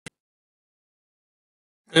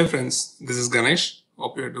Hello friends, this is Ganesh.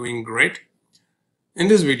 Hope you're doing great. In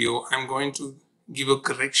this video, I'm going to give a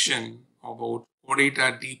correction about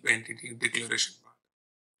OData deep entity declaration part.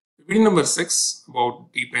 Video number 6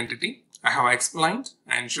 about deep entity. I have explained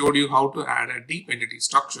and showed you how to add a deep entity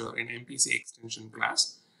structure in MPC extension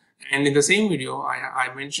class. And in the same video,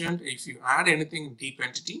 I mentioned if you add anything deep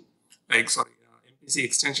entity, MPC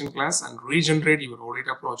extension class and regenerate your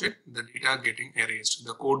OData project, the data getting erased,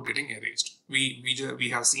 the code getting erased. We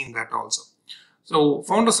have seen that also. So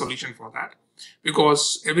found a solution for that,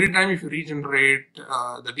 because every time if you regenerate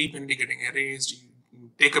the deep entity getting erased,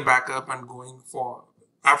 you take a backup and going for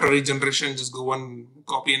after regeneration, just go and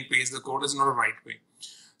copy and paste the code is not a right way.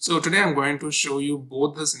 So today I'm going to show you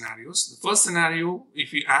both the scenarios. The first scenario,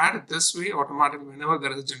 if you add it this way, automatically whenever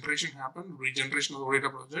there is a generation happen, regeneration of the data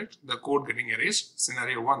project, the code getting erased,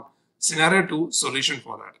 scenario 1. Scenario 2, solution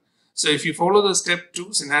for that. So if you follow the step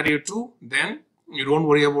 2, scenario 2, then you don't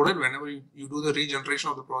worry about it. Whenever you do the regeneration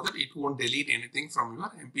of the project, it won't delete anything from your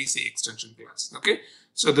MPC extension class. Okay.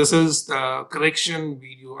 So this is the correction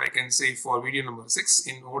video, I can say, for video number 6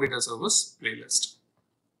 in OData Service playlist.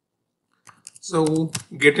 So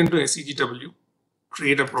get into SCGW,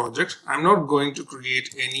 create a project. I'm not going to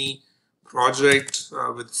create any project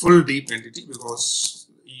with full deep entity because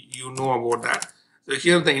you know about that. So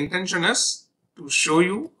here the intention is to show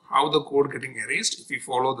you how the code getting erased if you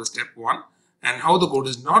follow the step 1 and how the code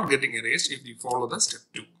is not getting erased if you follow the step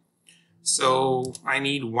 2. So I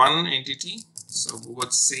need one entity. So go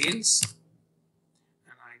with sales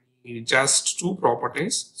and I need just two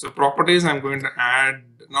properties. So properties I'm going to add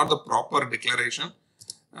not the proper declaration,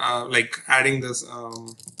 like adding this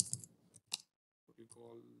okay,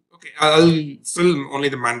 I'll fill only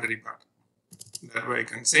the mandatory part. That way I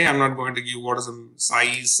can say I'm not going to give what is the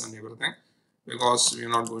size and everything because we're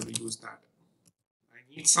not going to use that. I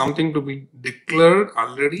need something to be declared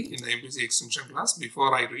already in the MPC extension class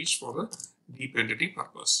before I reach for the deep entity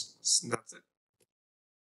purpose. That's it.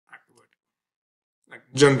 Activate. Like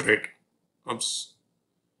generate. Oops.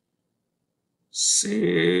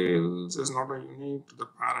 Sales is not a unique to the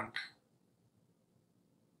parent.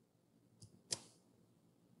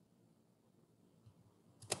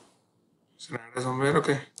 So add somewhere,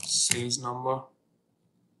 okay. Sales number.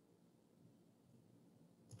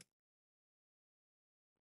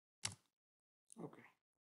 Okay.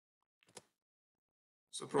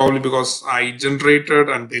 So probably because I generated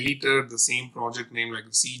and deleted the same project name like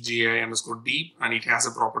CJI underscore deep, and it has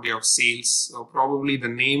a property of sales. So probably the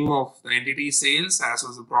name of the entity sales as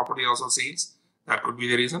well as the property also sales. That could be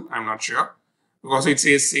the reason. I'm not sure. Because it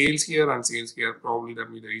says sales here and sales here, probably that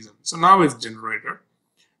would be the reason. So now it's generated.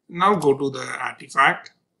 Now go to the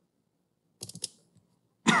artifact.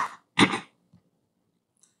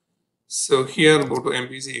 So here go to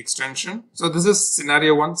MPC extension. So this is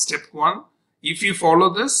scenario 1, step 1. If you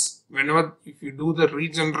follow this, if you do the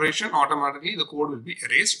regeneration, automatically the code will be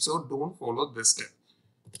erased. So don't follow this step.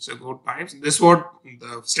 So go types. This what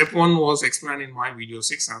the step 1 was explained in my video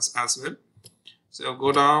 6 as well. So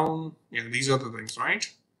go down. Yeah, these are the things, right?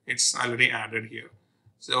 It's already added here.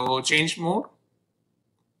 So change mode.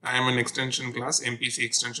 I am an extension class, MPC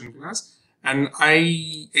extension class. And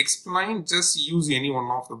I explained just use any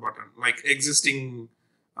one of the button, like existing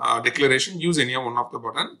declaration, use any one of the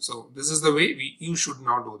button. So this is the way you should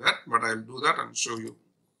not do that, but I'll do that and show you.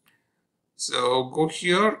 So go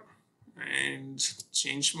here and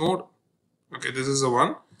change mode. Okay, this is the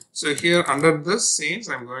one. So here under this sales,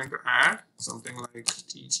 I'm going to add something like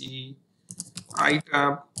TT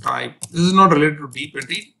itab type. This is not related to deep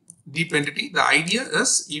entity. The idea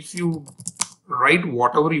is if you write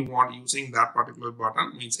whatever you want using that particular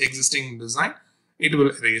button, means existing design, it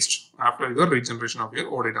will erase after your regeneration of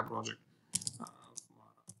your OData project.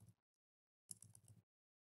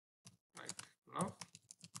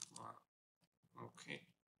 Okay,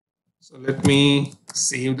 so let me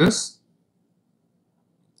save this.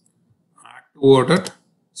 Toward it.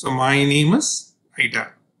 So my name is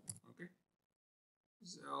itab. Okay,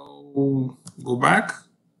 so go back.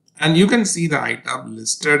 And you can see the itab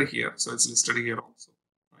listed here. So it's listed here also.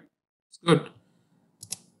 Right? It's good.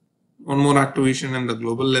 One more activation in the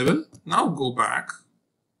global level. Now go back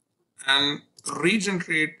and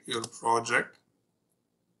regenerate your project.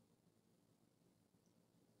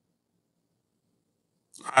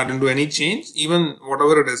 I didn't do any change. Even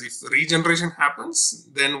whatever it is, if regeneration happens,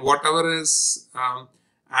 then whatever is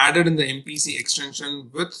added in the MPC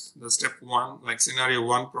extension with the step 1, like scenario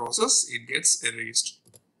 1 process, it gets erased.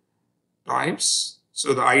 Types,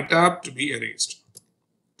 so the itab to be erased.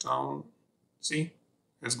 Down, see,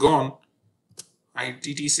 it's gone.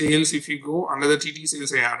 TT sales, if you go under the TT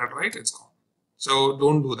sales I added, right, it's gone. So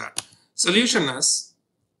don't do that. Solution is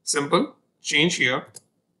simple. Change here.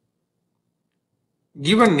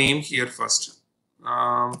 Give a name here first.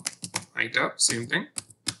 Item, same thing.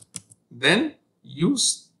 Then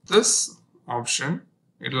use this option.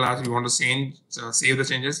 It will ask you want to save the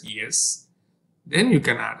changes. Yes. Then you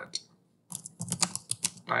can add it.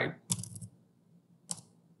 Type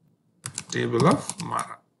table of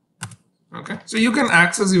Mara. Okay, so you can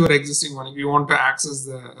access your existing one. If you want to access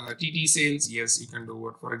the TT sales, yes, you can do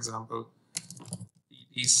it. For example,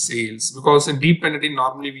 TT sales, because in deep entity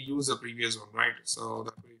normally we use the previous one, right? So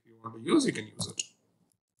that way, if you want to use, you can use it.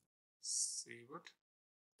 Save it.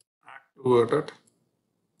 Activate it.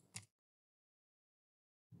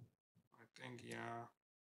 I think, yeah.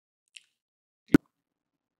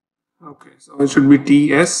 Okay, so it should be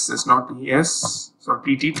TS, it's not TS. So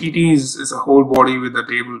TT is a whole body with the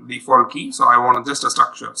table default key. So I want just a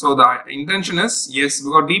structure. So the intention is, yes,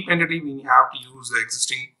 because deep entity, we have to use the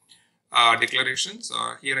existing declarations.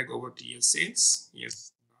 Here I go over TS sales.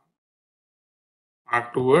 Yes.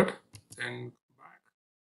 Afterward, then back.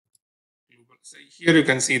 So here you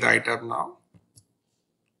can see the item now.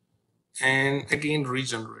 And again,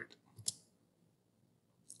 regenerate.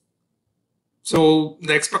 So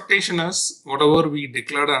the expectation is whatever we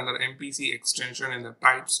declared under MPC extension in the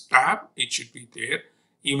types tab, it should be there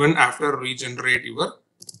even after regenerate your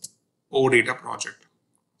OData project.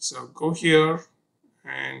 So go here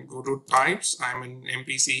and go to types. I'm in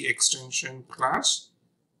MPC extension class.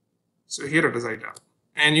 So here it is item.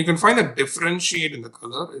 And you can find the differentiate in the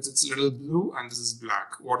color. It's little blue and this is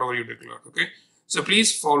black, whatever you declared. Okay. So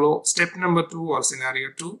please follow step number 2 or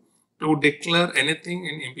scenario 2. To declare anything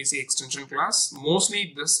in MPC extension class.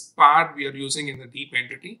 Mostly this part we are using in the deep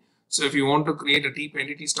entity. So if you want to create a deep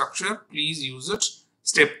entity structure, please use it.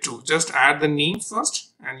 Step 2, just add the name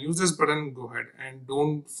first and use this button, go ahead and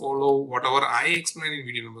don't follow whatever I explained in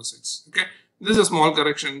video number 6. Okay, this is a small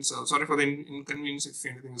correction, so sorry for the inconvenience if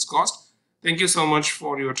anything is caused. Thank you so much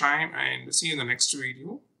for your time and see you in the next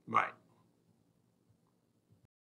video. Bye.